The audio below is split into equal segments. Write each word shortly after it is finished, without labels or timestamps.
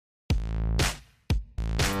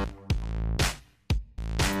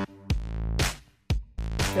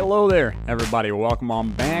Hello there, everybody. Welcome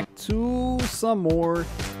on back to some more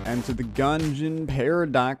Enter the Gungeon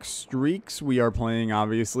Paradox streaks. We are playing,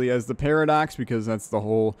 obviously, as the Paradox because that's the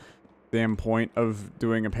whole damn point of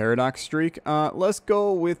doing a Paradox streak. Let's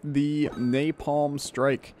go with the Napalm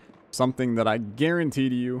Strike, something that I guarantee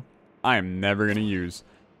to you I am never going to use.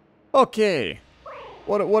 Okay,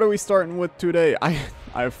 what are we starting with today? I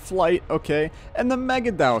have Flight, okay, and the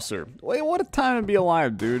Mega Dowser. Wait, what a time to be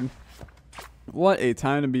alive, dude. What a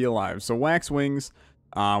time to be alive. So Wax Wings,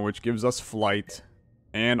 which gives us Flight,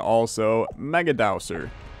 and also Mega Dowser.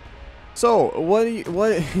 So what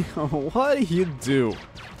do you do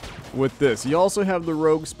with this? You also have the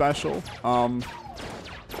Rogue Special,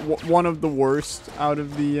 one of the worst out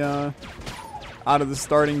of the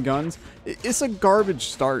starting guns. It's a garbage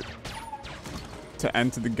start to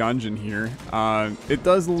Enter the Gungeon here. It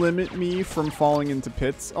does limit me from falling into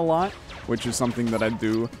pits a lot, which is something that I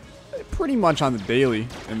do pretty much on the daily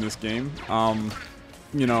in this game.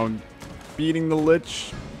 You know, beating the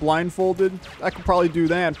Lich blindfolded, I could probably do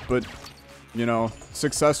that, but, you know,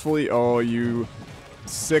 successfully, oh, you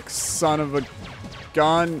sick son of a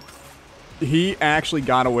gun. He actually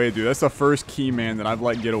got away, dude. That's the first key man that I've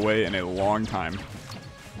let get away in a long time.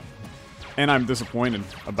 And I'm disappointed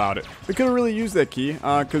about it. We could have really used that key,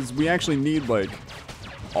 because we actually need, like,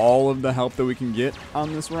 all of the help that we can get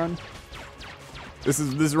on this run.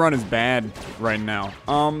 This run is bad right now.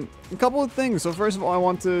 A couple of things. So first of all, I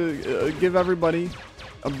want to give everybody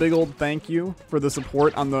a big old thank you for the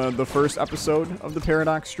support on the first episode of the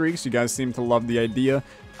Paradox Streaks. You guys seem to love the idea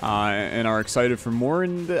and are excited for more,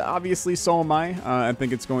 and obviously so am I. I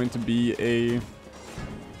think it's going to be a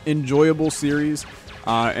enjoyable series.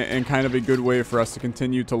 And kind of a good way for us to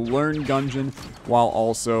continue to learn Gungeon while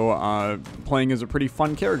also playing as a pretty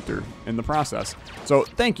fun character in the process. So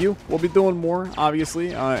thank you. We'll be doing more,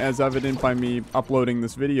 obviously, as evident by me uploading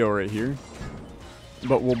this video right here.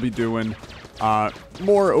 But we'll be doing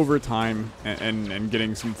more over time and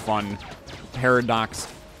getting some fun Paradox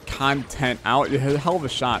content out. A hell of a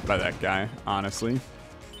shot by that guy, honestly.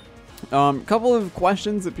 Couple of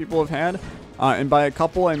questions that people have had, and by a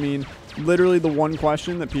couple I mean literally the one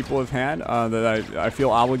question that people have had that I feel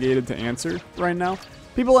obligated to answer right now.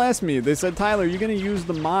 People asked me, they said, Tyler, you're going to use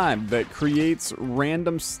the mod that creates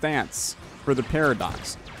random stats for the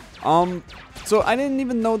Paradox. So I didn't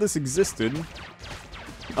even know this existed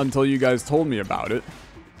until you guys told me about it.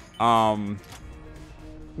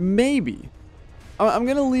 Maybe. I'm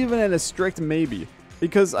going to leave it at a strict maybe,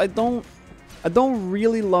 because I don't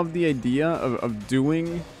really love the idea of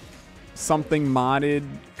doing something modded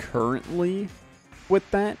currently with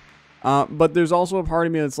that, but there's also a part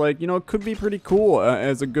of me that's like, you know, it could be pretty cool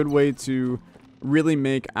as a good way to really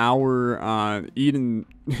make our Eden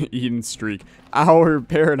streak, our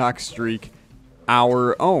Paradox streak,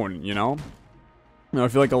 our own. You know, I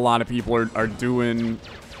feel like a lot of people are doing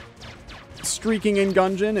streaking in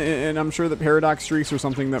Gungeon, and I'm sure that Paradox streaks are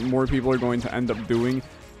something that more people are going to end up doing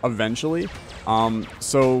eventually.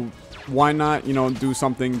 So why not, you know, do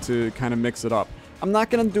something to kind of mix it up? I'm not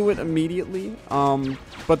going to do it immediately,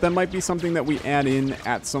 but that might be something that we add in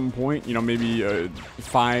at some point. You know, maybe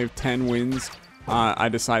 5-10 wins. I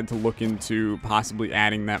decide to look into possibly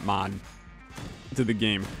adding that mod to the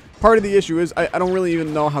game. Part of the issue is I don't really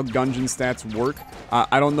even know how Gungeon stats work.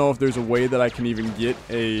 I don't know if there's a way that I can even get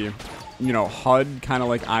a, you know, HUD kind of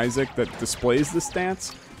like Isaac that displays the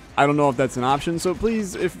stats. I don't know if that's an option, so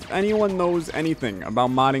please, if anyone knows anything about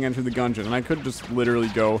modding Enter the Gungeon, and I could just literally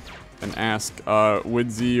go and ask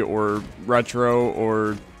Widzy or Retro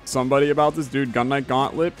or somebody about this. Dude, Gun Knight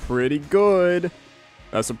Gauntlet, pretty good.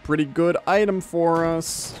 That's a pretty good item for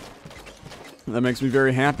us. That makes me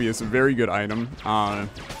very happy. It's a very good item.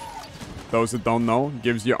 Those that don't know,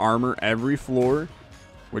 gives you armor every floor,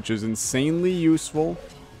 which is insanely useful.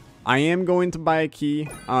 I am going to buy a key,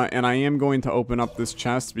 and I am going to open up this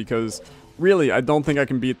chest because, really, I don't think I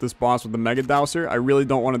can beat this boss with the Mega Dowser. I really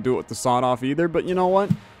don't want to do it with the Sawed-Off either, but you know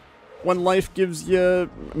what? When life gives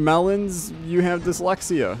you melons, you have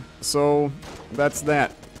dyslexia. So, that's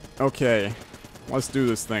that. Okay, let's do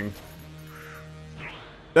this thing.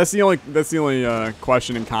 That's the only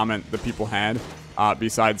question and comment that people had,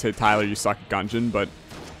 besides, hey, Tyler, you suck at Gungeon, but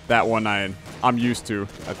that one I'm used to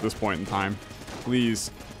at this point in time.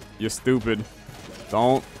 Please. You stupid.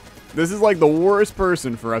 Don't. This is like the worst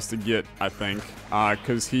person for us to get, I think.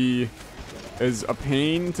 Because he is a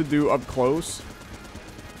pain to do up close.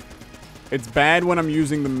 It's bad when I'm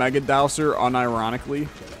using the Mega Dowser unironically.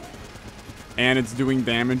 And it's doing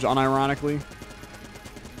damage unironically.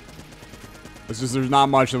 It's just there's not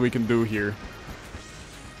much that we can do here.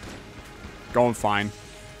 Going fine.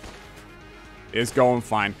 It's going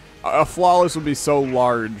fine. A flawless would be so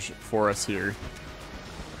large for us here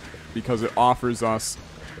because it offers us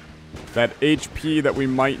that HP that we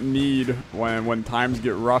might need when times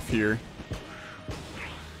get rough here.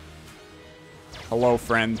 Hello,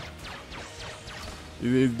 friend.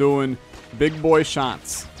 He's doing big boy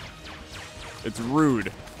shots. It's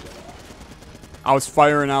rude. I was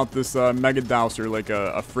firing out this Mega Dowser like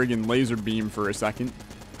a friggin' laser beam for a second.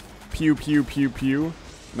 Pew, pew, pew, pew.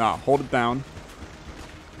 Nah, hold it down.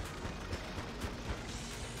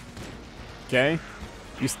 Okay.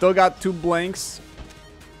 You still got 2 blanks.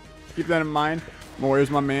 Keep that in mind. Well, where's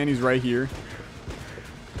my man? He's right here.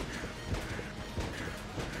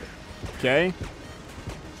 Okay.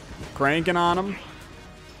 Cranking on him.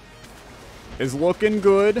 Is looking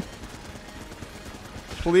good.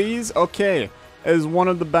 Please? Okay. It is one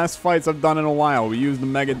of the best fights I've done in a while. We used the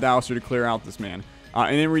Mega Dowser to clear out this man.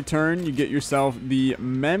 And in return, you get yourself the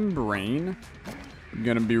Membrane. I'm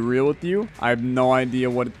gonna be real with you. I have no idea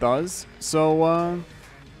what it does. So,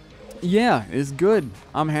 yeah, it's good.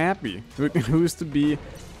 I'm happy. Who's to be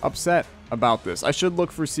upset about this? I should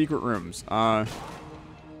look for secret rooms.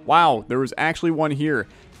 Wow, there was actually one here.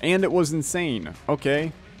 And it was insane.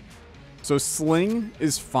 Okay. So Sling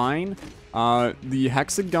is fine. The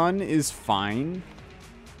Hexagun is fine.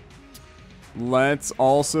 Let's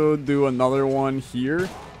also do another one here.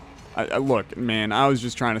 Look, man, I was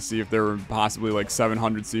just trying to see if there were possibly like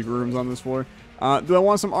 700 secret rooms on this floor. Do I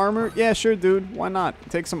want some armor? Yeah, sure, dude. Why not?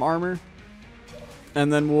 Take some armor.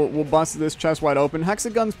 And then we'll bust this chest wide open.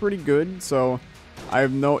 Hexagun's pretty good, so I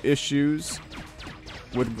have no issues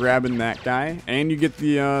with grabbing that guy. And you get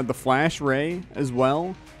the flash ray as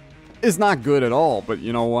well. It's not good at all, but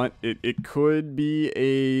you know what? It could be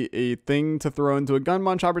a thing to throw into a gun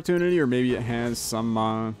bunch opportunity, or maybe it has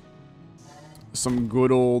some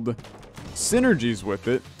good old synergies with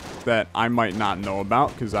it that I might not know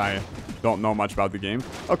about because I don't know much about the game.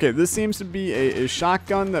 Okay, this seems to be a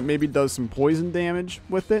shotgun that maybe does some poison damage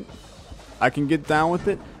with it. I can get down with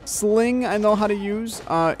it. Sling, I know how to use.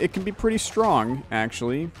 It can be pretty strong,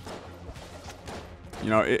 actually. You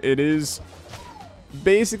know, it is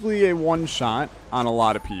basically a one-shot on a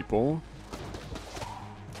lot of people.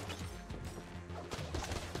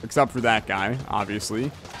 Except for that guy, obviously.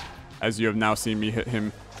 As you have now seen me hit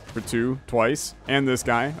him for 2 twice. And this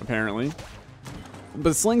guy, apparently.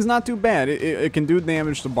 But Sling's not too bad. It can do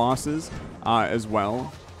damage to bosses as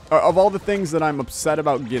well. Of all the things that I'm upset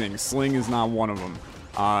about getting, Sling is not one of them.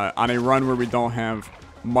 On a run where we don't have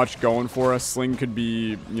much going for us, Sling could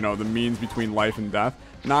be, you know, the means between life and death.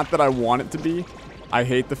 Not that I want it to be. I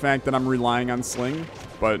hate the fact that I'm relying on Sling,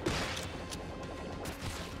 but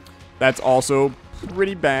that's also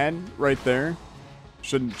pretty bad right there.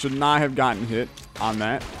 Should not have gotten hit on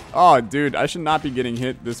that. Oh, dude, I should not be getting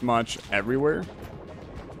hit this much everywhere.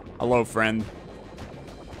 Hello, friend.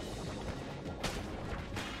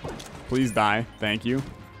 Please die. Thank you.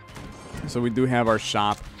 So we do have our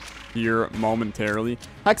shop here momentarily.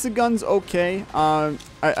 Hexagun's okay.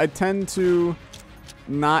 I tend to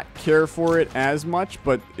not care for it as much,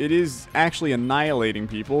 but it is actually annihilating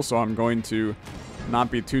people, so I'm going to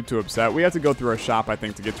not be too upset. We have to go through our shop, I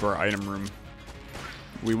think, to get to our item room.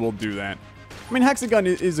 We will do that. I mean, Hexagun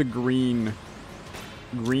is a green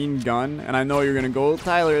gun, and I know you're gonna go,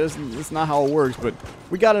 Tyler, that's not how it works, but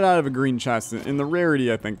we got it out of a green chest, and the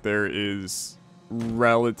rarity I think there is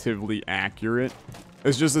relatively accurate.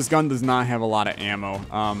 It's just this gun does not have a lot of ammo.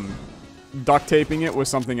 Duct taping it was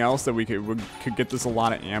something else that we could get this a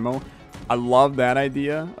lot of ammo. I love that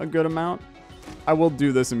idea a good amount. I will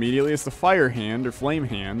do this immediately. It's the fire hand or flame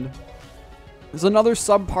hand. It's another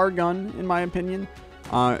subpar gun in my opinion.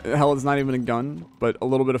 Hell, it's not even a gun, but a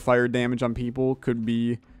little bit of fire damage on people could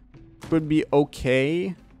be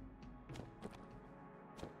okay.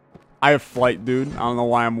 I have flight, dude. I don't know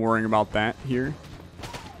why I'm worrying about that here.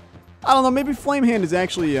 I don't know, maybe Flame Hand is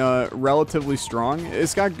actually relatively strong.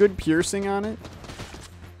 It's got good piercing on it,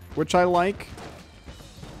 which I like.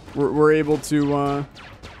 We're able to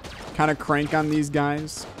kind of crank on these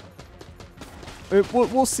guys.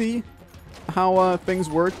 We'll see how things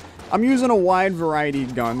work. I'm using a wide variety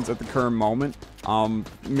of guns at the current moment,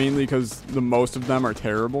 mainly because the most of them are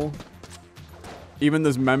terrible. Even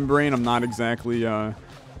this Membrane, I'm not exactly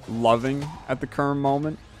loving at the current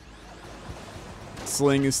moment.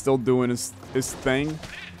 Sling is still doing his thing.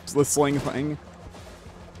 The Sling thing.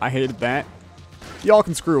 I hated that. Y'all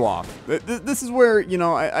can screw off. This is where, you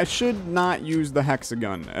know, I should not use the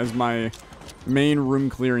Hexagun as my main room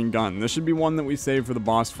clearing gun. This should be one that we save for the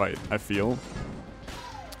boss fight, I feel.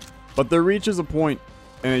 But there reaches a point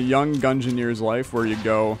in a young Gungeoneer's life where you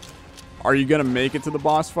go, are you gonna make it to the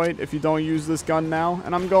boss fight if you don't use this gun now?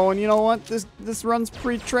 And I'm going, you know what, this run's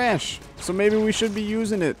pretty trash, so maybe we should be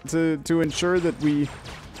using it to ensure that we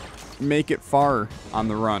make it far on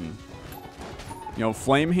the run. You know,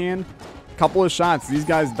 flame hand, couple of shots, these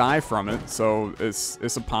guys die from it, so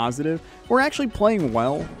it's a positive. We're actually playing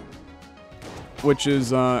well, which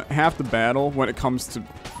is half the battle when it comes to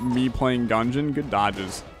me playing Gungeon. Good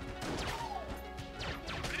dodges.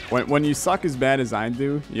 When you suck as bad as I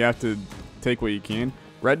do, you have to take what you can.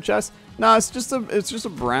 Red chest? No, it's just a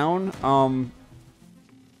brown.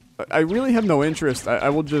 I really have no interest. I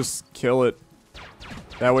will just kill it.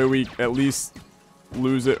 That way we at least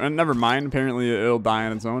lose it. And never mind, apparently it'll die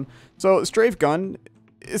on its own. So strafe gun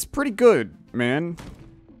is pretty good, man.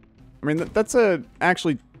 I mean, that's a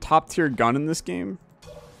actually top tier gun in this game.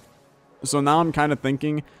 So now I'm kind of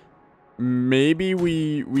thinking maybe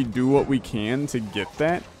we do what we can to get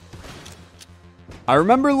that. I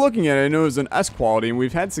remember looking at it, I know it was an S quality, and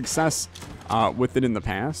we've had success with it in the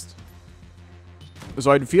past.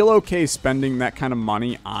 So I'd feel okay spending that kind of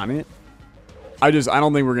money on it. I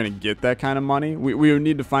don't think we're going to get that kind of money. We would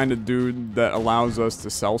need to find a dude that allows us to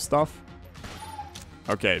sell stuff.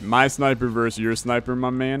 Okay, my sniper versus your sniper, my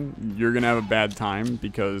man. You're going to have a bad time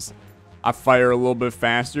because I fire a little bit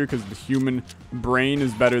faster because the human brain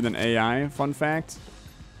is better than AI, fun fact.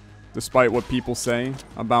 Despite what people say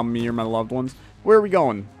about me or my loved ones. Where are we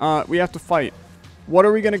going? We have to fight. What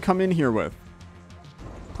are we going to come in here with?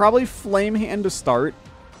 Probably flame hand to start.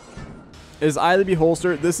 Is Eye of the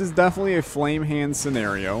Beholster. This is definitely a flame hand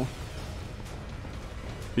scenario.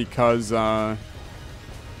 Because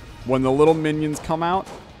when the little minions come out,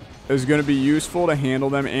 it's going to be useful to handle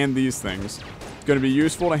them, and these things. It's going to be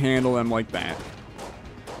useful to handle them like that.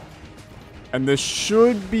 And this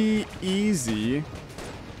should be easy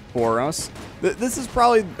for us. This is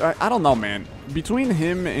probably, I don't know, man. Between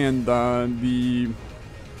him and the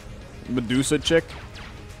Medusa chick,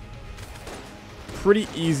 pretty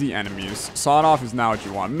easy enemies. Sawed off is not what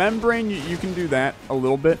you want. Membrane, you can do that a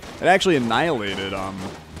little bit. It actually annihilated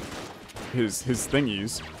his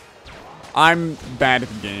thingies. I'm bad at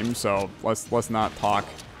the game, so let's not talk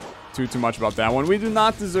too much about that one. We do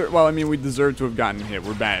not deserve, well, I mean, we deserve to have gotten hit.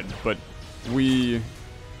 We're bad, but we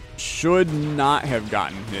should not have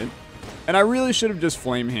gotten hit. And I really should have just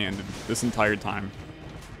flame handed this entire time.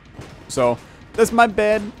 So that's my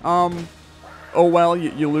bad. Oh well,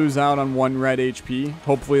 you lose out on 1 red HP.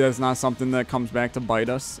 Hopefully that's not something that comes back to bite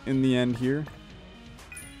us in the end here.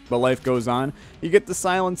 But life goes on. You get the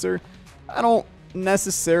silencer. I don't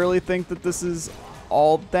necessarily think that this is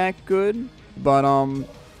all that good, but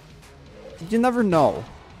you never know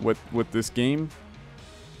with this game.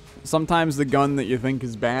 Sometimes the gun that you think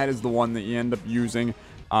is bad is the one that you end up using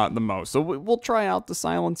the most. So we'll try out the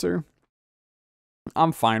silencer.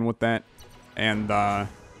 I'm fine with that. And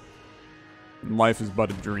life is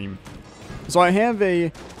but a dream. So I have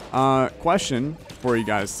a question for you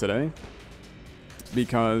guys today.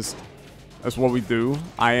 Because that's what we do.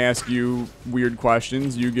 I ask you weird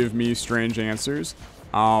questions. You give me strange answers.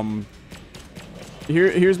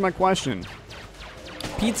 Here's my question.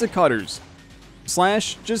 Pizza cutters.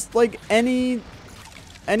 Slash just like anything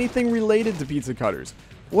related to pizza cutters.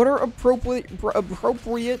 What are appropriate,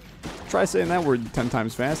 try saying that word 10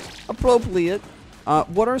 times fast. Appropriate.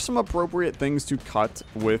 What are some appropriate things to cut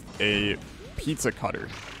with a pizza cutter?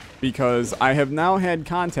 Because I have now had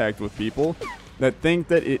contact with people that think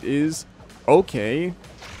that it is okay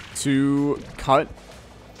to cut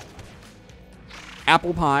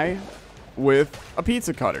apple pie with a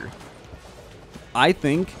pizza cutter. I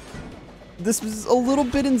think this is a little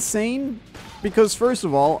bit insane. Because first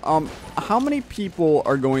of all, how many people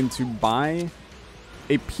are going to buy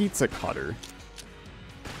a pizza cutter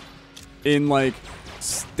in like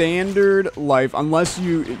standard life, unless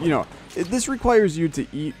you know, this requires you to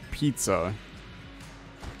eat pizza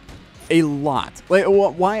a lot. Like,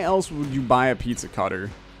 why else would you buy a pizza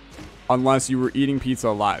cutter unless you were eating pizza a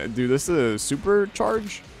lot? Dude, this is a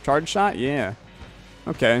supercharge shot? Yeah.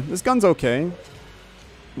 Okay, this gun's okay.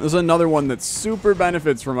 There's another one that super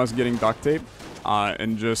benefits from us getting duct tape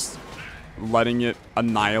and just letting it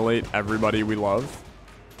annihilate everybody we love.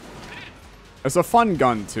 It's a fun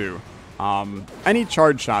gun, too. Any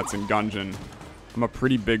charge shots in Gungeon, I'm a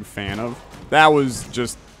pretty big fan of. That was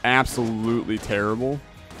just absolutely terrible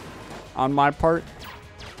on my part.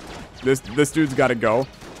 This dude's got to go.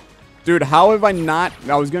 Dude, how have I not...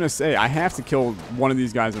 I was going to say, I have to kill one of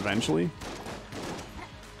these guys eventually.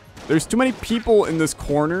 There's too many people in this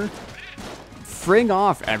corner. Frig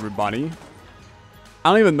off, everybody.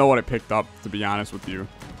 I don't even know what I picked up, to be honest with you.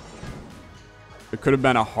 It could have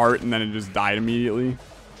been a heart, and then it just died immediately.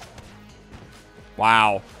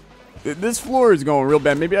 Wow. This floor is going real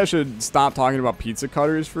bad. Maybe I should stop talking about pizza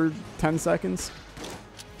cutters for 10 seconds.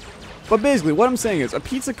 But basically, what I'm saying is, a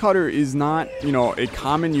pizza cutter is not, you know, a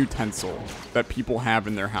common utensil that people have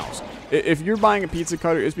in their house. If you're buying a pizza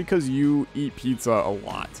cutter, it's because you eat pizza a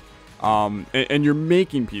lot. And you're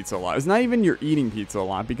making pizza a lot. It's not even you're eating pizza a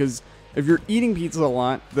lot, because if you're eating pizza a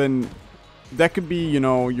lot, then that could be, you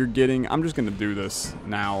know, you're getting... I'm just going to do this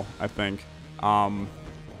now, I think.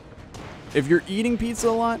 If you're eating pizza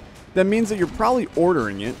a lot, that means that you're probably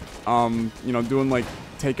ordering it. You know, doing, like,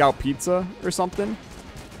 takeout pizza or something.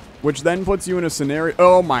 Which then puts you in a scenario...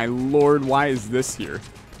 Oh, my lord, why is this here?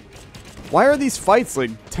 Why are these fights,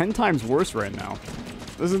 like, 10 times worse right now?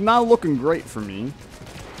 This is not looking great for me.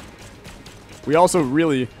 We also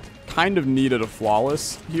really kind of needed a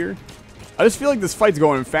flawless here. I just feel like this fight's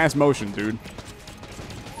going in fast motion, dude.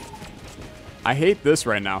 I hate this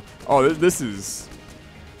right now. Oh, this is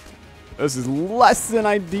less than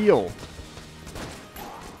ideal.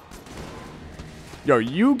 Yo,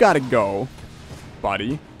 you gotta go,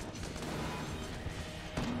 buddy.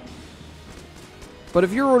 But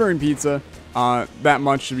if you're ordering pizza that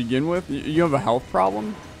much to begin with, you have a health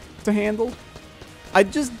problem to handle. I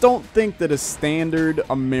just don't think that a standard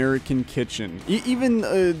American kitchen, even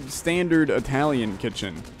a standard Italian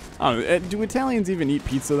kitchen, I don't know, do Italians even eat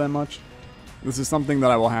pizza that much? This is something that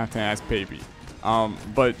I will have to ask Papi.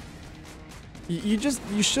 But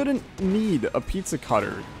you shouldn't need a pizza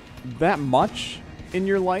cutter that much in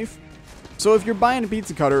your life. So if you're buying a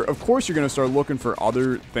pizza cutter, of course you're going to start looking for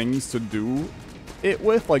other things to do it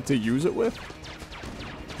with, like to use it with.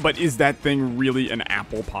 But is that thing really an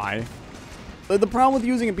apple pie? The problem with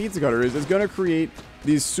using a pizza cutter is it's going to create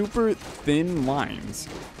these super thin lines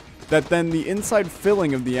that then the inside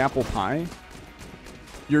filling of the apple pie,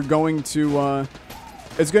 you're going to,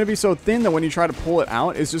 it's going to be so thin that when you try to pull it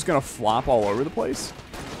out, it's just going to flop all over the place.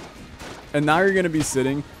 And now you're going to be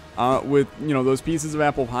sitting with, you know, those pieces of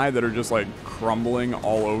apple pie that are just like crumbling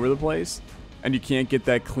all over the place. And you can't get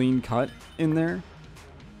that clean cut in there.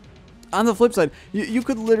 On the flip side, you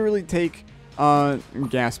could literally take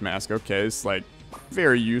gas mask. Okay, it's like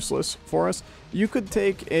very useless for us. You could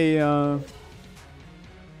take a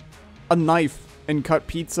knife and cut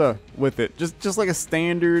pizza with it. Just like a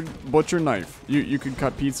standard butcher knife. You could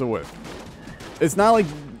cut pizza with. It's not like,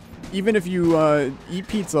 even if you eat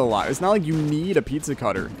pizza a lot, it's not like you need a pizza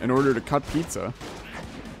cutter in order to cut pizza.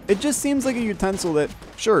 It just seems like a utensil that,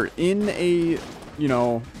 sure, in a, you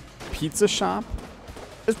know, pizza shop,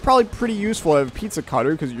 it's probably pretty useful to have a pizza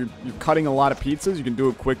cutter because you're cutting a lot of pizzas. You can do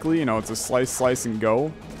it quickly. You know, it's a slice, and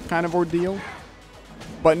go kind of ordeal.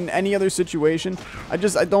 But in any other situation, I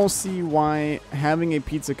don't see why having a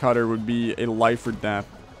pizza cutter would be a life or death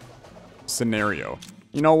scenario.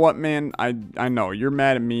 You know what, man? I know. You're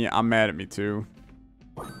mad at me. I'm mad at me, too.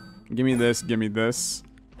 Give me this. Give me this.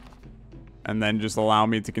 And then just allow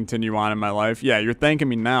me to continue on in my life. Yeah, you're thanking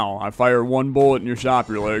me now. I fire one bullet in your shop.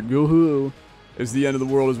 You're like, woohoo. It's the end of the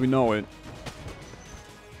world as we know it.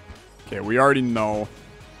 Okay, we already know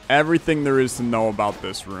everything there is to know about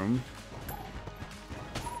this room.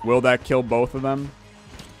 Will that kill both of them?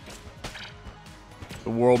 The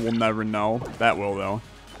world will never know. That will, though.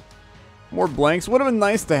 More blanks. Would have been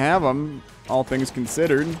nice to have them, all things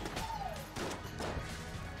considered.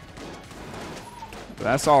 But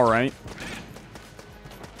that's alright.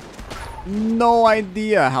 No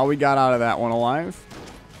idea how we got out of that one alive.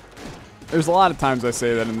 There's a lot of times I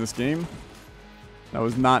say that in this game. That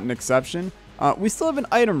was not an exception. We still have an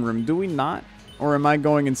item room, do we not? Or am I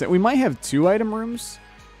going insane? We might have 2 item rooms.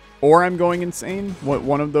 Or I'm going insane. What,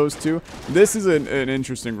 one of those two? This is an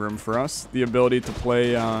interesting room for us. The ability to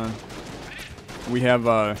play, we have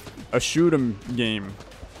a shoot 'em game.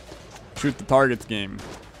 Shoot the targets game.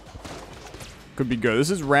 Could be good.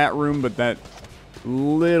 This is rat room, but that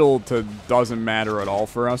little to doesn't matter at all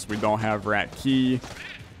for us. We don't have rat key.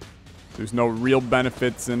 There's no real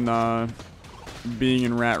benefits in being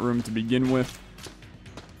in rat room to begin with.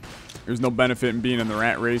 There's no benefit in being in the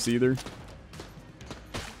rat race either.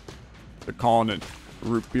 They're calling it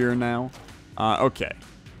root beer now. Okay.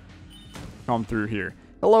 Come through here.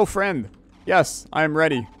 Hello, friend. Yes, I am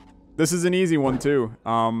ready. This is an easy one, too.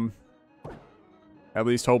 At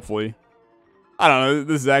least, hopefully. I don't know.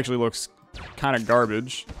 This actually looks kind of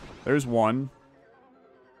garbage. There's one.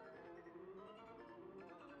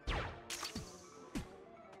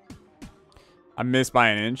 I missed by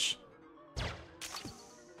an inch.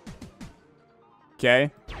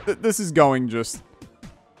 Okay. This is going just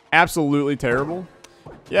absolutely terrible.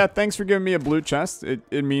 Yeah, thanks for giving me a blue chest.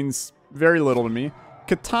 It means very little to me.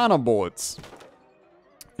 Katana bullets.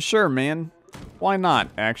 Sure, man. Why not,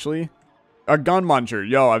 actually? A gun muncher.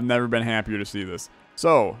 Yo, I've never been happier to see this.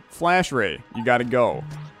 So, flash ray. You gotta go.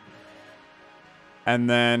 And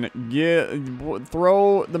then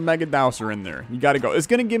throw the Mega Dowser in there. You gotta go. It's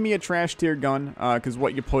gonna give me a trash tier gun, because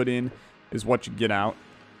what you put in is what you get out.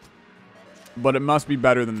 But it must be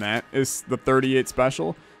better than that. It's the 38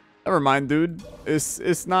 special. Never mind, dude.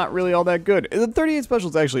 It's not really all that good. The 38 special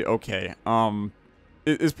is actually okay.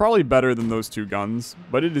 It's probably better than those two guns,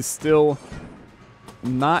 but it is still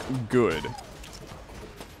not good.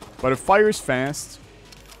 But it fires fast.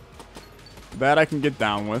 That I can get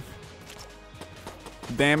down with.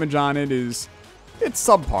 Damage on it it's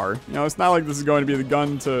subpar. You know, it's not like this is going to be the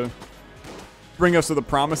gun to bring us to the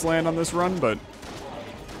promised land on this run, but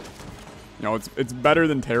you know, it's better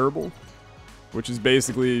than terrible, which is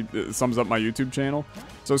basically sums up my YouTube channel.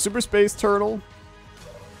 So Super Space Turtle,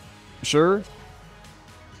 sure.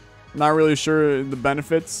 Not really sure the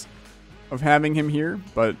benefits of having him here,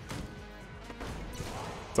 but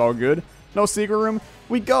it's all good. No secret room.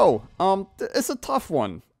 We go. It's a tough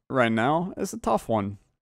one right now. It's a tough one.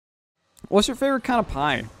 What's your favorite kind of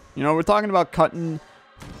pie? You know, we're talking about cutting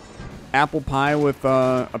apple pie with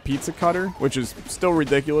a pizza cutter, which is still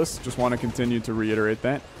ridiculous. Just want to continue to reiterate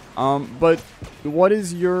that. But what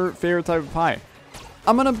is your favorite type of pie?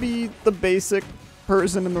 I'm gonna be the basic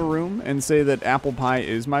person in the room and say that apple pie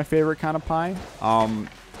is my favorite kind of pie.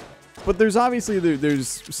 But there's obviously there's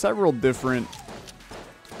several different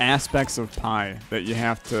aspects of pie that you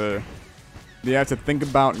have to think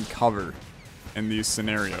about and cover in these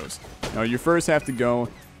scenarios. Now, you first have to go,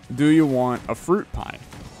 do you want a fruit pie?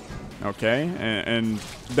 Okay, and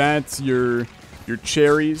that's your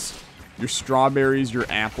cherries, your strawberries, your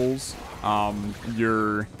apples, I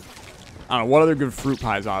don't know, what other good fruit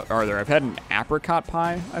pies are there? I've had an apricot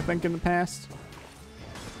pie, I think, in the past.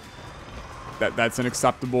 That's an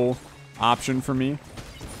acceptable option for me.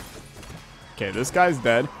 Okay, this guy's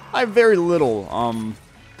dead. I have very little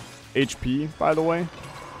HP, by the way.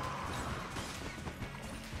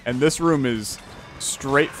 And this room is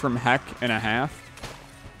straight from heck and a half.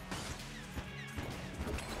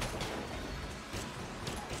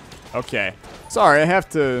 Okay. Sorry, I have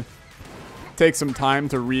to take some time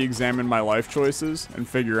to re-examine my life choices and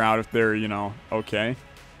figure out if they're, you know, okay.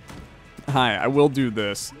 Hi, I will do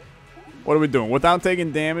this. What are we doing? Without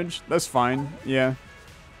taking damage? That's fine. Yeah.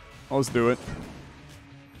 Let's do it.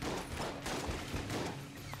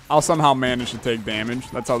 I'll somehow manage to take damage.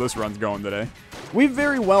 That's how this run's going today. We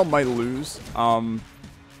very well might lose. I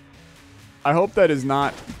hope that is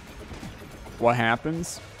not what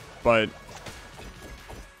happens, but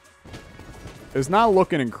it's not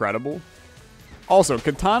looking incredible. Also,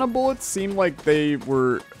 katana bullets seem like they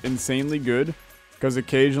were insanely good, because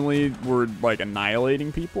occasionally we're like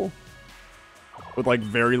annihilating people with like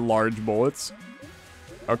very large bullets.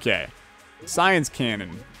 Okay. Science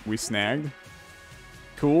cannon we snagged.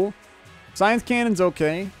 Cool. Science cannon's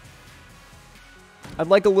okay. I'd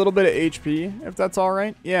like a little bit of HP, if that's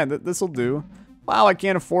alright. Yeah, this'll do. Wow, I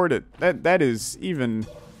can't afford it. That is even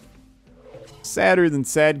sadder than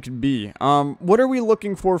sad could be. What are we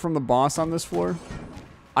looking for from the boss on this floor?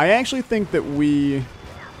 I actually think that we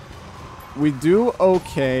do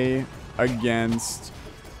okay against...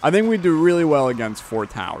 I think we do really well against 4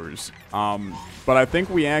 towers. But I think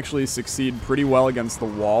we actually succeed pretty well against the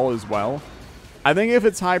wall as well. I think if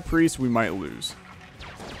it's High Priest, we might lose.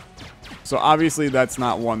 So obviously that's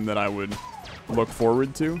not one that I would look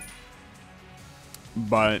forward to.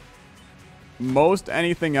 But most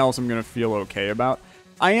anything else I'm going to feel okay about.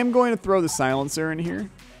 I am going to throw the silencer in here.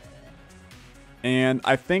 And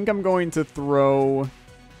I think I'm going to throw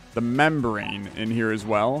the membrane in here as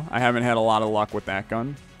well. I haven't had a lot of luck with that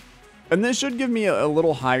gun. And this should give me a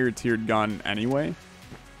little higher tiered gun anyway.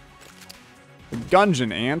 The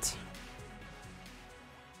Gungeon Ant.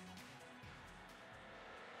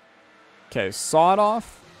 Okay, sawed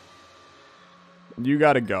off. You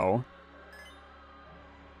gotta go.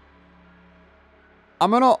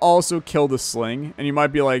 I'm gonna also kill the sling. And you might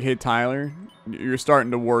be like, hey Tyler, you're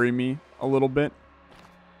starting to worry me a little bit.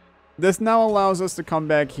 This now allows us to come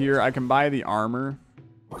back here. I can buy the armor.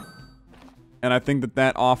 And I think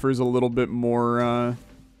that offers a little bit more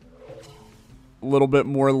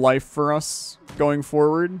life for us going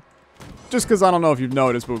forward. Just because I don't know if you've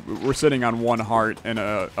noticed, but we're sitting on 1 heart, and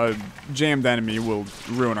a jammed enemy will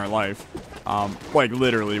ruin our life. Like,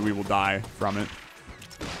 literally, we will die from it.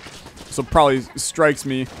 So probably strikes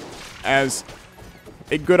me as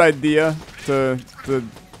a good idea to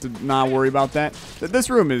not worry about that. This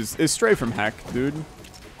room is straight from heck, dude.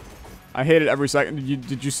 I hate it every second.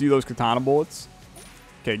 Did you see those katana bullets?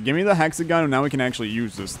 Okay, give me the hexagon, and now we can actually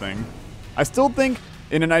use this thing. I still think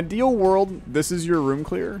In an ideal world, this is your room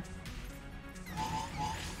clear.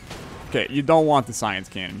 Okay, you don't want the science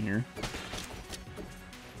cannon here.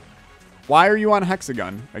 Why are you on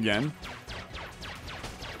hexagon again?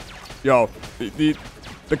 Yo, the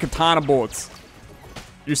katana bullets.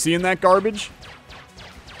 You seeing that garbage?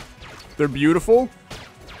 They're beautiful.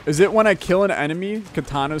 Is it when I kill an enemy,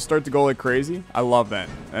 katanas start to go like crazy? I love that.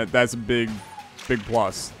 That's a big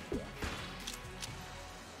plus.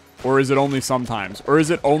 Or is it only sometimes? Or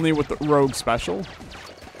is it only with the rogue special?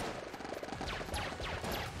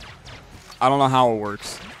 I don't know how it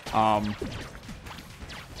works.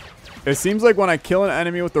 It seems like when I kill an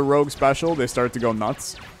enemy with the rogue special, they start to go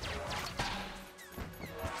nuts.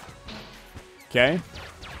 Okay.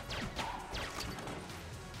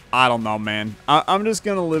 I don't know, man. I'm just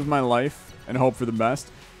gonna live my life and hope for the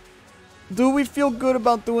best. Do we feel good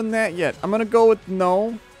about doing that yet? I'm gonna go with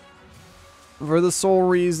no. For the sole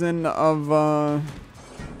reason of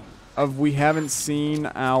we haven't seen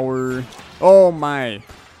our... Oh my.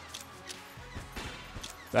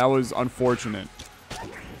 That was unfortunate.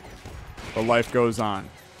 But life goes on.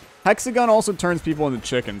 Hexagon also turns people into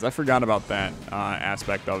chickens. I forgot about that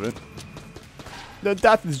aspect of it. The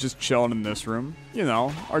death is just chilling in this room. You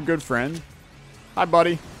know, our good friend. Hi,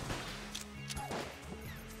 buddy.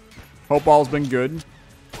 Hope all's been good.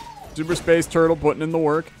 Super Space Turtle putting in the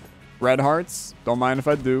work. Red hearts. Don't mind if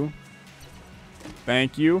I do.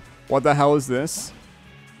 Thank you. What the hell is this?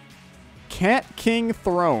 Cat King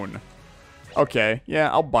Throne. Okay,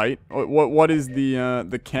 yeah, I'll bite. What is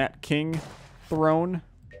the Cat King Throne?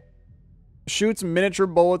 Shoots miniature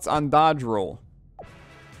bullets on dodge roll.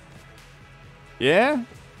 Yeah,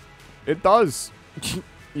 it does.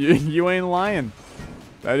 You ain't lying.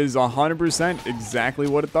 That is 100% exactly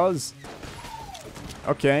what it does.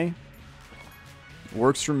 Okay.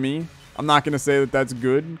 Works for me. I'm not going to say that that's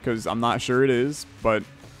good, because I'm not sure it is, but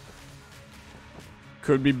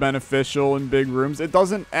could be beneficial in big rooms. It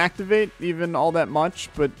doesn't activate even all that much,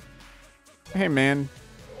 but hey, man.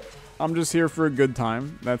 I'm just here for a good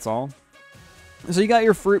time. That's all. So you got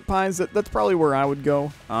your fruit pies. That's probably where I would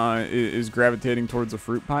go, is gravitating towards a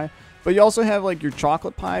fruit pie. But you also have like your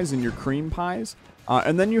chocolate pies and your cream pies.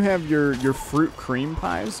 And then you have your fruit cream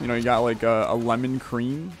pies. You know, you got like a lemon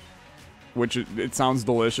cream, which it sounds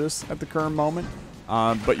delicious at the current moment.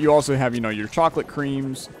 But you also have, you know, your chocolate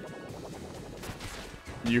creams.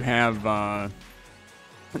 You have,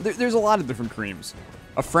 there's a lot of different creams.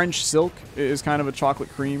 A French silk is kind of a chocolate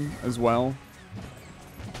cream as well.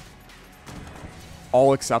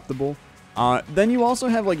 All acceptable. Then you also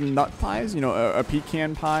have like nut pies, you know, a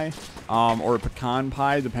pecan pie, or a pecan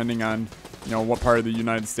pie, depending on, you know, what part of the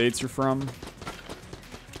United States you're from.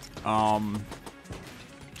 Am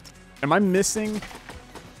I missing?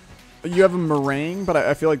 You have a meringue, but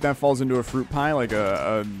I feel like that falls into a fruit pie, like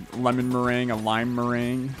a lemon meringue, a lime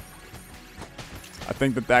meringue. I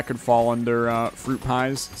think that could fall under fruit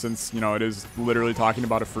pies, since, you know, it is literally talking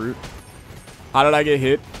about a fruit. How did I get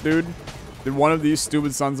hit, dude? Did one of these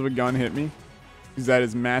stupid sons of a gun hit me? Because that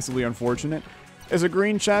is massively unfortunate. It's a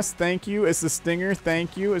green chest, thank you. It's the Stinger,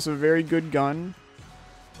 thank you. It's a very good gun.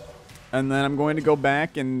 And then I'm going to go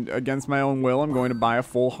back and, against my own will, I'm going to buy a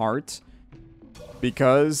full heart.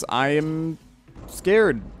 Because I am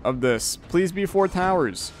scared of this. Please be 4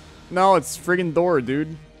 towers. No, it's friggin' door,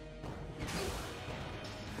 dude.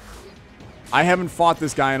 I haven't fought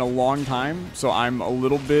this guy in a long time, so I'm a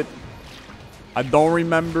little bit... I don't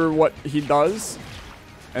remember what he does,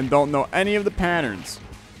 and don't know any of the patterns,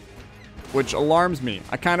 which alarms me.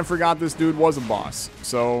 I kind of forgot this dude was a boss,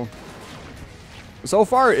 so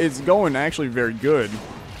far it's going actually very good,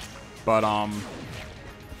 but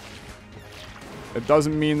it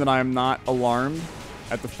doesn't mean that I am not alarmed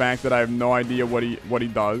at the fact that I have no idea what he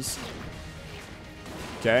does.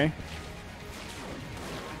 Okay.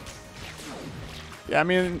 Yeah, I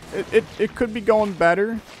mean, it could be going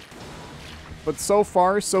better. But so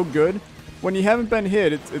far, so good. When you haven't been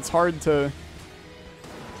hit, it's hard to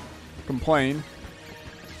complain.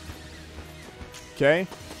 Okay.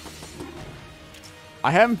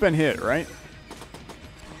 I haven't been hit, right?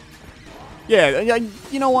 Yeah,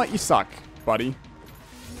 you know what? You suck, buddy.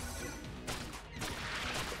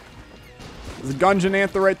 Is the Gungeon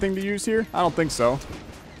Ant the right thing to use here? I don't think so.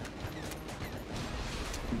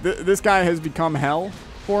 This guy has become hell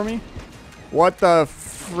for me. What the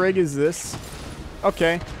frig is this?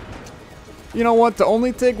 Okay. You know what? To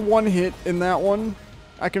only take 1 hit in that one,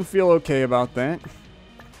 I can feel okay about that.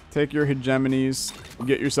 Take your hegemonies.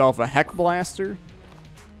 Get yourself a Heck Blaster.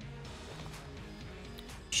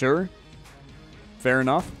 Sure. Fair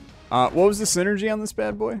enough. What was the synergy on this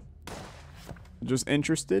bad boy? Just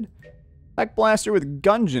interested. Heck Blaster with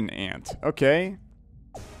Gungeon Ant. Okay.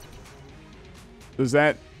 Does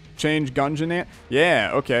that change Gungeon Ant?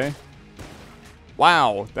 Yeah, okay.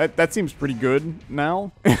 Wow, that seems pretty good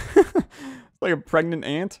now. It's like a pregnant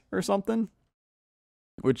ant or something.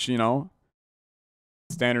 Which, you know,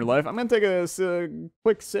 standard life. I'm going to take a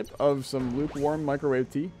quick sip of some lukewarm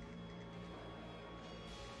microwave tea.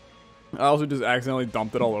 I also just accidentally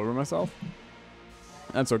dumped it all over myself.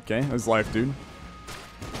 That's okay. That's life, dude.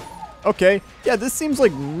 Okay. Yeah, this seems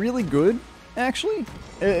like really good, actually.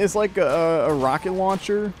 It's like a rocket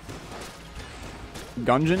launcher.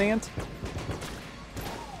 Gungeon Ant.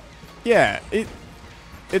 Yeah,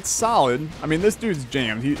 it's solid. I mean, this dude's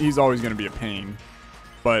jammed. He's always going to be a pain.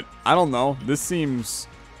 But, I don't know. This seems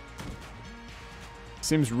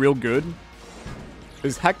real good.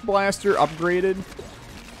 Is Heck Blaster upgraded?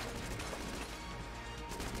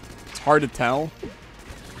 It's hard to tell.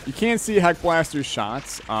 You can't see Heck Blaster's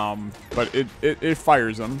shots, but it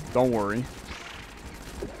fires them. Don't worry.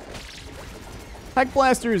 Heck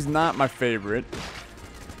Blaster is not my favorite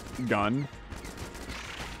gun.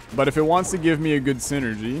 But if it wants to give me a good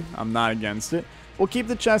synergy, I'm not against it. We'll keep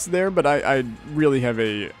the chest there, but I really have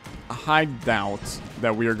a high doubt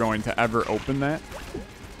that we are going to ever open that.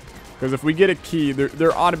 Because if we get a key,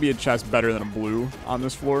 there ought to be a chest better than a blue on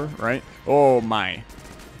this floor, right? Oh my.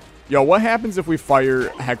 Yo, what happens if we fire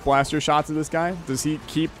Heck Blaster shots at this guy? Does he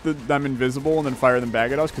keep them invisible and then fire them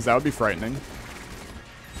back at us? Because that would be frightening.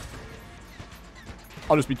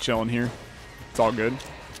 I'll just be chilling here. It's all good.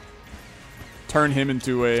 Turn him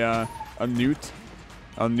into a newt.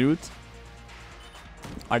 A newt.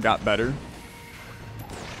 I got better.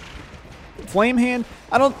 Flame Hand.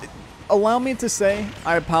 I don't... Allow me to say,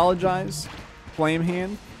 I apologize, Flame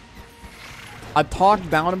Hand. I talked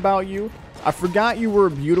down about you. I forgot you were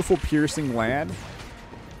a beautiful piercing lad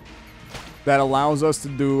that allows us to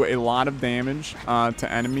do a lot of damage to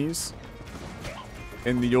enemies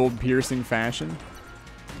in the old piercing fashion.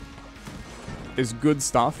 Is good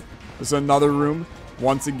stuff. This is another room.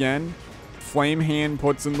 Once again, Flame Hand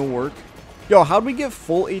puts in the work. Yo, how'd we get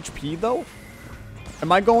full HP, though?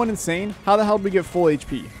 Am I going insane? How the hell did we get full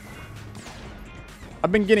HP?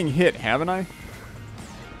 I've been getting hit, haven't I?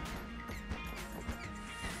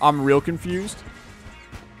 I'm real confused.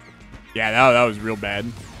 Yeah, that was real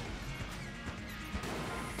bad.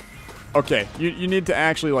 Okay, you need to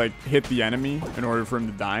actually, like, hit the enemy in order for him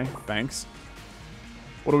to die. Thanks.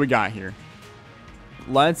 What do we got here?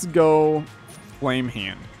 Let's go Flame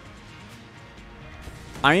Hand.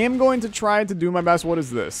 I am going to try to do my best. What is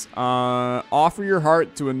this? Offer your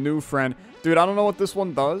heart to a new friend. Dude, I don't know what this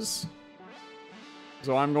one does.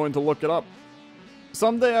 So I'm going to look it up.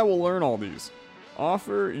 Someday I will learn all these.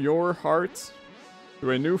 Offer your heart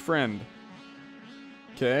to a new friend.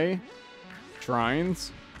 Okay.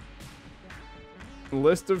 Shrines.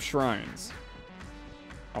 List of shrines.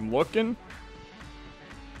 I'm looking.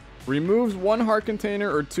 Removes 1 heart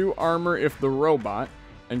container or 2 armor if the robot,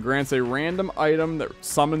 and grants a random item that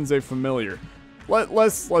summons a familiar.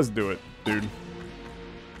 Let's do it, dude.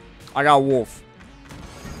 I got Wolf.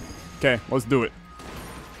 Okay, let's do it.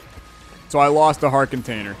 So I lost a heart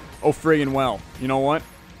container. Oh, friggin' well. You know what?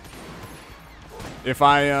 If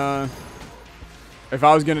I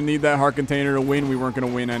was gonna need that heart container to win, we weren't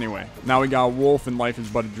gonna win anyway. Now we got Wolf, and life is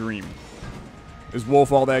but a dream. Is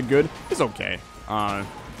Wolf all that good? It's okay.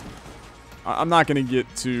 I'm not gonna get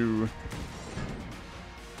too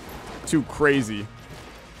crazy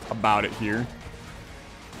about it here,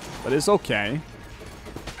 but it's okay.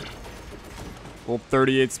 Little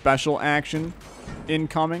 38 special action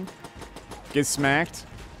incoming. Get smacked.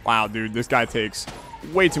 Wow, dude, this guy takes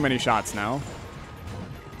way too many shots now.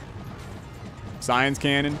 Science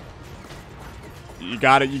cannon. You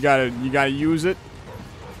gotta use it.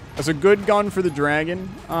 That's a good gun for the dragon,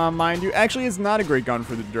 mind you. Actually, it's not a great gun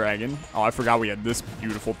for the dragon. Oh, I forgot we had this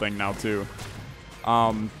beautiful thing now, too.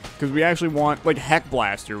 Because we actually want, like, Heck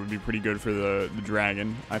Blaster would be pretty good for the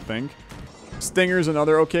dragon, I think. Stinger's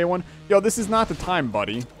another okay one. Yo, this is not the time,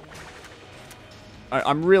 buddy.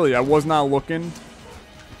 I was not looking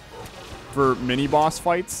for mini-boss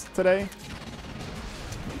fights today.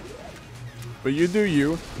 But you do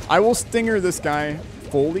you. I will Stinger this guy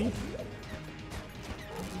fully.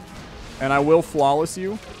 And I will flawless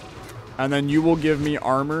you. And then you will give me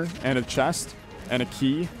armor and a chest and a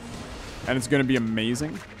key. And it's going to be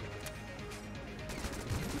amazing.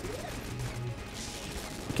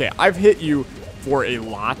 Okay, I've hit you for a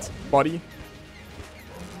lot, buddy.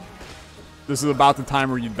 This is about the time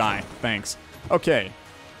where you die. Thanks. Okay.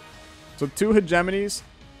 So 2 hegemonies.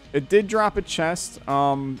 It did drop a chest.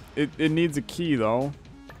 It needs a key, though.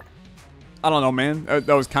 I don't know, man.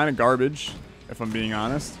 That was kind of garbage, if I'm being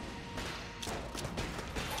honest.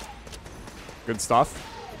 Good stuff.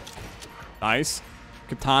 Nice.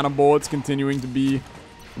 Katana bullets continuing to be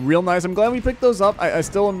real nice. I'm glad we picked those up. I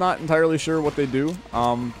still am not entirely sure what they do,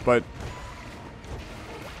 but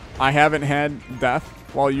I haven't had death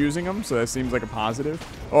while using them, so that seems like a positive.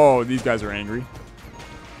 Oh, these guys are angry.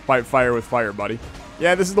 Fight fire with fire, buddy.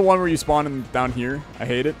 Yeah, this is the one where you spawn in down here. I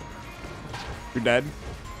hate it. You're dead.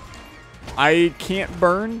 I can't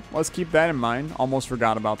burn. Let's keep that in mind. Almost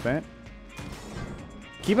forgot about that.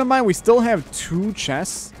 Keep in mind, we still have 2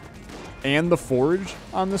 chests and the forge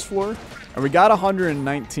on this floor. And we got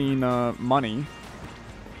 119 money,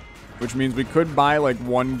 which means we could buy like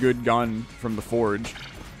 1 good gun from the forge.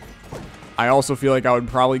 I also feel like I would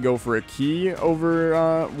probably go for a key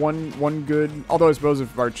over one good. Although I suppose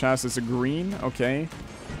if our chest is a green, okay.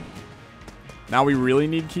 Now we really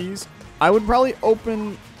need keys. I would probably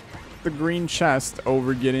open the green chest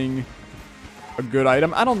over getting a good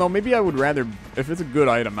item. I don't know. Maybe I would rather, if it's a good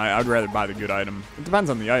item, I'd rather buy the good item. It depends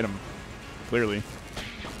on the item, clearly.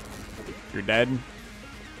 You're dead.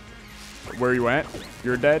 Where are you at?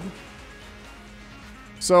 You're dead.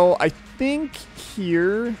 So I think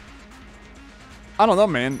here, I don't know,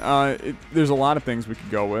 man. There's a lot of things we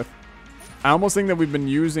could go with. I almost think that we've been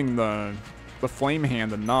using the flame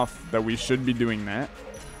hand enough that we should be doing that.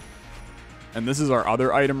 And this is our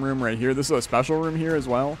other item room right here. This is a special room here as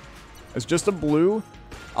well. It's just a blue.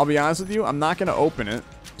 I'll be honest with you, I'm not going to open it.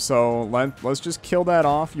 So let's just kill that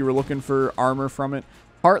off. You were looking for armor from it.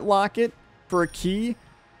 Heart locket for a key.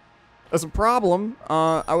 That's a problem.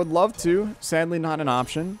 I would love to. Sadly, not an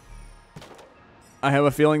option. I have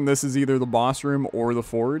a feeling this is either the boss room or the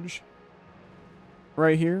forge.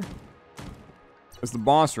 Right here. It's the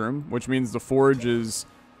boss room, which means the forge is...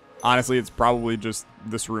 Honestly, it's probably just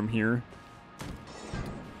this room here.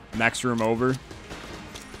 Next room over.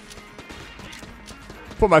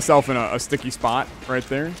 Put myself in a sticky spot right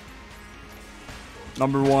there.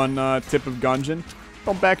 Number 1 tip of Gungeon.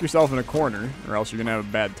 Don't back yourself in a corner, or else you're going to have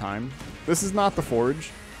a bad time. This is not the forge.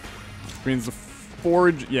 Which means the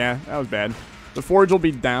forge... Yeah, that was bad. The forge will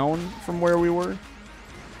be down from where we were.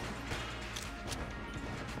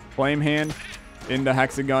 Flame hand. Into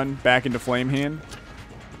hexagon. Back into flame hand.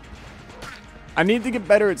 I need to get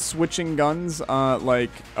better at switching guns,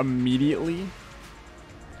 like, immediately.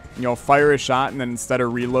 You know, fire a shot and then instead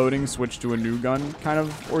of reloading, switch to a new gun kind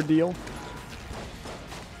of ordeal.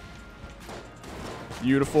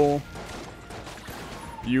 Beautiful.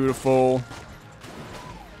 Beautiful.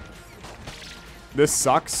 This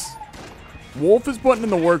sucks. Wolf is putting in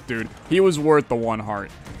the work, dude. He was worth the 1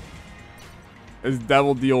 heart. It's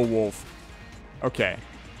Devil Deal Wolf. Okay.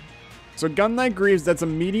 So Gun Knight Greaves, that's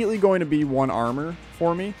immediately going to be 1 armor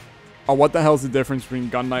for me. Oh, what the hell's the difference between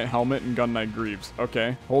Gun Knight Helmet and Gun Knight Greaves?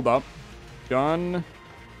 Okay, hold up. Gun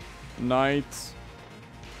Knight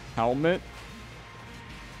Helmet.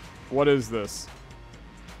 What is this?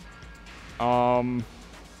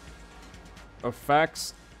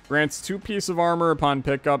 Effects. Grants 2 pieces of armor upon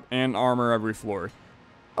pickup and armor every floor.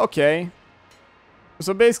 Okay.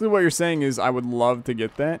 So basically what you're saying is I would love to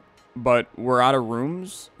get that. But we're out of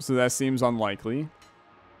rooms, so that seems unlikely.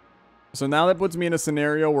 So now that puts me in a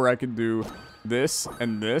scenario where I could do this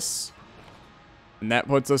and this. And that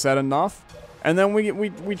puts us at enough. And then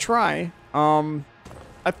we try.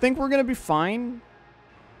 I think we're going to be fine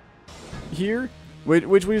here.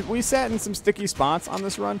 Which we sat in some sticky spots on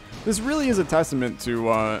this run. This really is a testament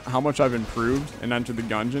to how much I've improved in Enter the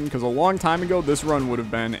Gungeon. Because a long time ago, this run would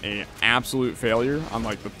have been an absolute failure on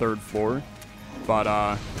like the 3rd floor.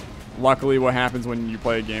 But luckily, what happens when you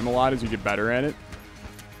play a game a lot is you get better at it.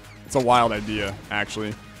 It's a wild idea,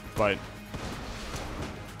 actually, but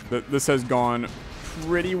this has gone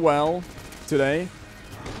pretty well today.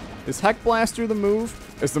 Is Heck Blaster the move?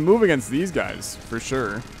 It's the move against these guys, for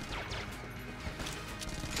sure.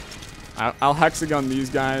 I'll hexagon these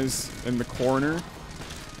guys in the corner.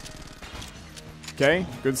 Okay,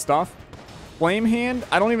 good stuff. Flame Hand,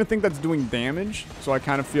 I don't even think that's doing damage, so I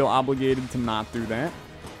kind of feel obligated to not do that.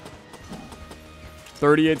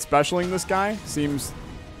 38 specialing this guy seems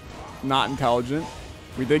not intelligent.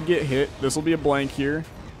 We did get hit. This will be a blank here.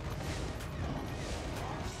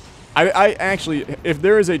 I actually, if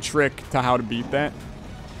there is a trick to how to beat that,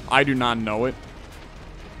 I do not know it.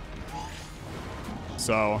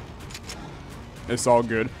 So, it's all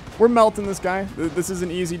good. We're melting this guy. This is an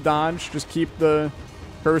easy dodge. Just keep the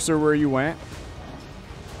cursor where you went.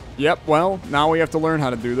 Yep, well, now we have to learn how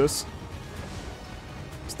to do this.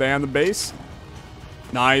 Stay on the base.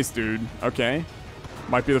 Nice, dude. Okay.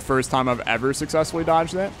 Might be the first time I've ever successfully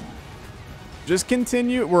dodged that. Just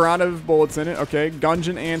continue. We're out of bullets in it. Okay,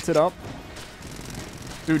 Gungeon anted up.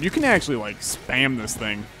 Dude, you can actually, like, spam this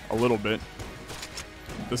thing a little bit.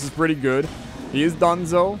 This is pretty good. He is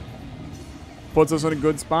Dunzo. Puts us in a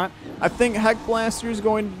good spot. I think Heck Blaster is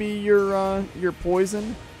going to be your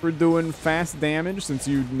poison for doing fast damage, since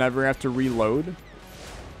you never have to reload.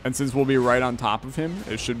 And since we'll be right on top of him,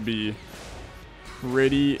 it should be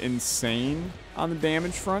pretty insane on the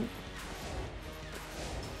damage front.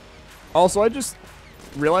 Also, I just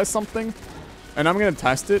realized something, and I'm going to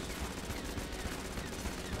test it.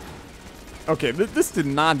 Okay, this did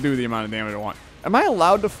not do the amount of damage I want. Am I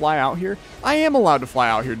allowed to fly out here? I am allowed to fly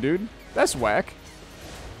out here, dude. That's whack.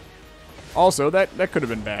 Also, that could have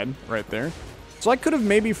been bad right there. So I could have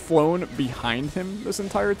maybe flown behind him this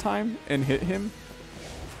entire time and hit him.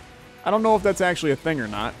 I don't know if that's actually a thing or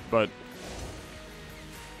not, but...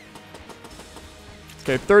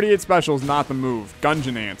 Okay, 38 special is not the move.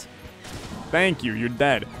 Gungeon Ant. Thank you, you're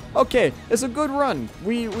dead. Okay, it's a good run.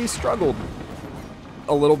 We struggled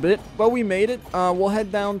a little bit, but we made it. We'll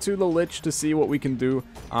head down to the Lich to see what we can do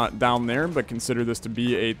down there, but consider this to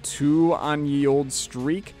be a 2 on ye old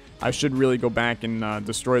streak. I should really go back and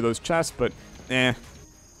destroy those chests, but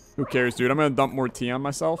who cares, dude? I'm gonna dump more tea on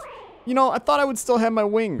myself. You know, I thought I would still have my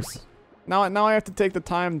wings. Now I have to take the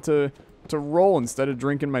time to roll instead of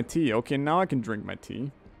drinking my tea. Okay, now I can drink my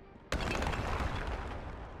tea.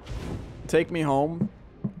 Take me home,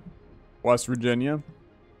 West Virginia,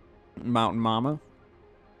 Mountain Mama.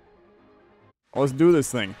 Let's do this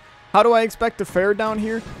thing. How do I expect to fare down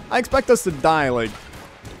here? I expect us to die, like,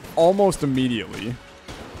 almost immediately.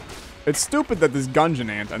 It's stupid that this Gungeon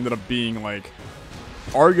Ant ended up being, like,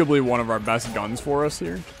 arguably one of our best guns for us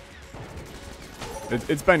here.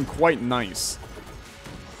 It's been quite nice.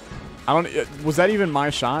 Was that even my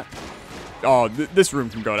shot? Oh, this room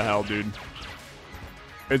can go to hell, dude.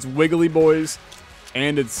 It's Wiggly Boys,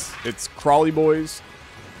 and it's Crawly Boys.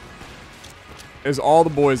 It's all the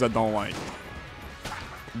boys I don't like.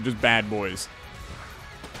 Just bad boys.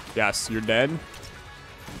 Yes, you're dead.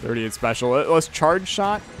 38 special. Let's charge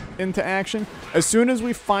shot into action. As soon as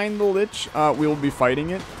we find the Lich, we will be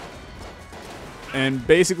fighting it. And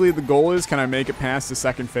basically the goal is, can I make it past the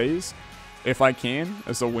second phase? If I can,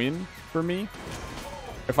 it's a win for me.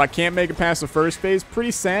 If I can't make it past the first phase,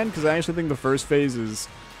 pretty sad, because I actually think the first phase is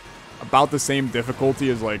about the same difficulty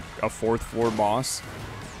as like a 4th floor boss.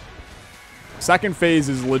 Second phase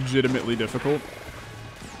is legitimately difficult.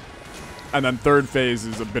 And then 3rd phase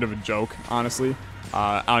is a bit of a joke, honestly.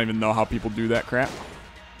 I don't even know how people do that crap.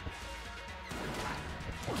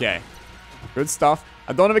 Okay. Good stuff.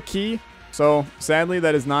 I don't have a key, so sadly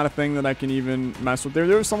that is not a thing that I can even mess with. There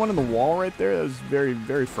was someone in the wall right there. That was very,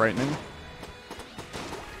 very frightening.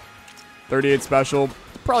 38 special.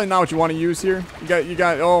 Probably not what you want to use here. You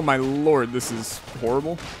got, oh my lord, this is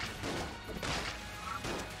horrible.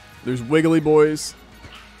 There's Wiggly Boys.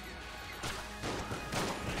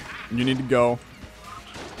 You need to go.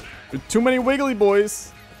 There's too many Wiggly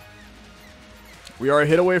Boys. We are a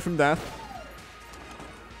hit away from death.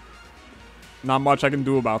 Not much I can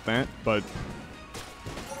do about that, but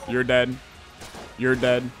you're dead. You're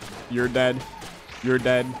dead. You're dead. You're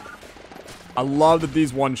dead. I love that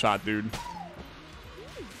these one-shot, dude.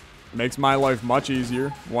 Makes my life much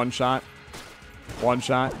easier. One shot. One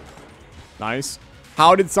shot. Nice.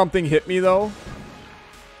 How did something hit me, though?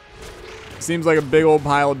 Seems like a big old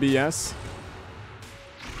pile of BS.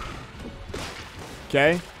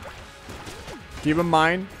 Okay. Keep in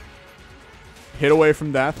mind. Hit away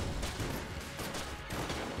from death.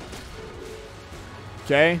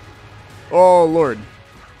 Okay. Oh, Lord.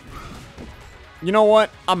 You know what?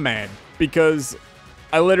 I'm mad. Because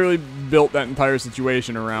I literally built that entire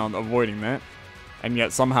situation around avoiding that. And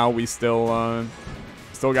yet somehow we still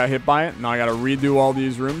got hit by it. Now I gotta redo all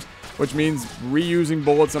these rooms. Which means reusing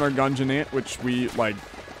bullets in our Gungeon Ant, which we, like,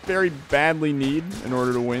 very badly need in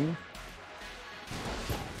order to win.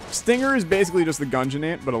 Stinger is basically just the Gungeon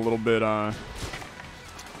Ant, but a little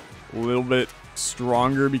bit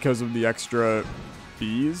stronger because of the extra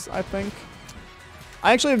bees, I think.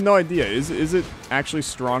 I actually have no idea. Is it actually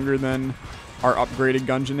stronger than our upgraded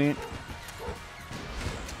Gungeon Ant?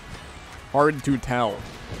 Hard to tell.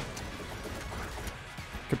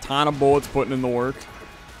 Katana bullets putting in the work.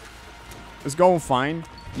 It's going fine.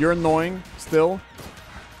 You're annoying still.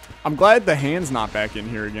 I'm glad the hand's not back in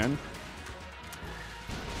here again.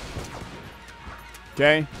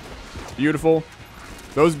 Okay. Beautiful.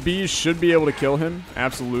 Those bees should be able to kill him.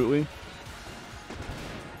 Absolutely.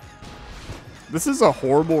 This is a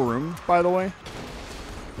horrible room, by the way.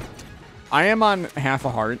 I am on half a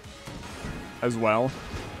heart as well.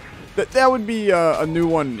 That would be a new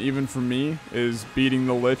one even for me, is beating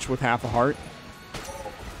the Lich with half a heart.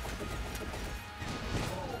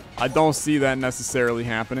 I don't see that necessarily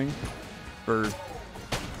happening for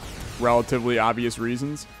relatively obvious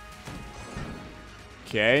reasons.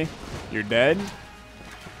 Okay, you're dead.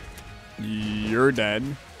 You're dead.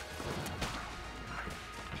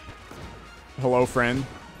 Hello, friend.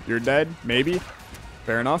 You're dead? Maybe?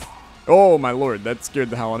 Fair enough. Oh, my lord. That scared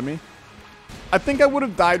the hell out of me. I think I would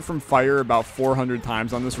have died from fire about 400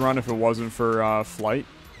 times on this run if it wasn't for flight.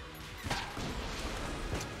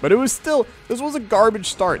 But it was still... This was a garbage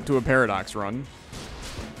start to a Paradox run.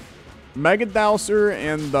 Mega Dowser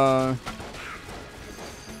and...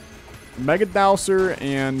 Mega Dowser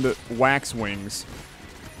and Wax Wings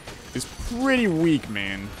is pretty weak,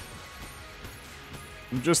 man.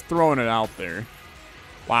 I'm just throwing it out there.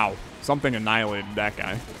 Wow. Something annihilated that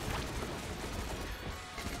guy.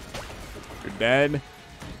 You're dead.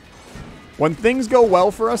 When things go well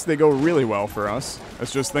for us, they go really well for us.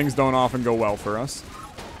 It's just things don't often go well for us.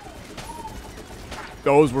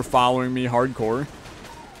 Those were following me hardcore.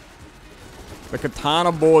 The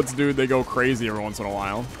katana bullets, dude, they go crazy every once in a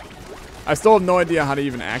while. I still have no idea how to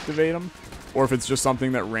even activate them, or if it's just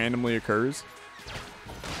something that randomly occurs.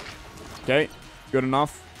 Okay, good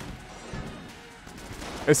enough.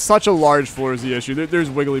 It's such a large floor is the issue. There's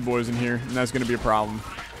wiggly boys in here, and that's going to be a problem.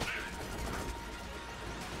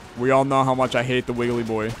 We all know how much I hate the wiggly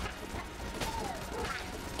boy.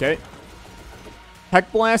 Okay.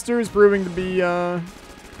 Heck Blaster is proving to be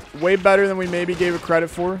way better than we maybe gave it credit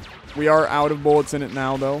for. We are out of bullets in it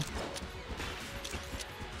now, though.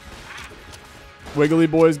 Wiggly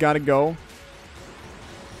boy's got to go.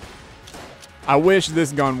 I wish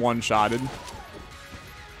this gun one-shotted.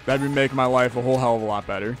 That'd be making my life a whole hell of a lot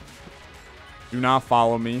better. Do not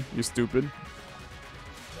follow me, you stupid.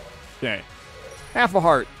 Okay. Half a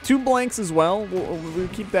heart. 2 blanks as well. We'll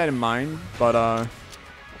keep that in mind. But,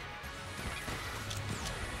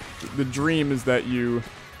 the dream is that you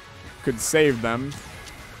could save them.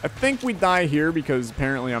 I think we die here because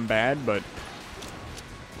apparently I'm bad, but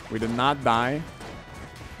we did not die.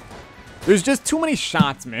 There's just too many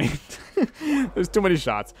shots, man. There's too many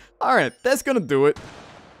shots. All right, that's gonna do it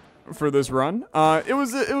for this run. It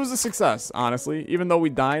was a success, honestly. Even though we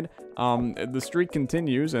died, the streak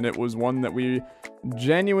continues, and it was one that we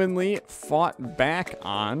genuinely fought back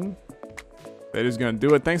on. That is gonna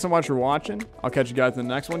do it. Thanks so much for watching. I'll catch you guys in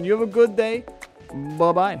the next one. You have a good day.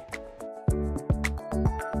 Bye-bye.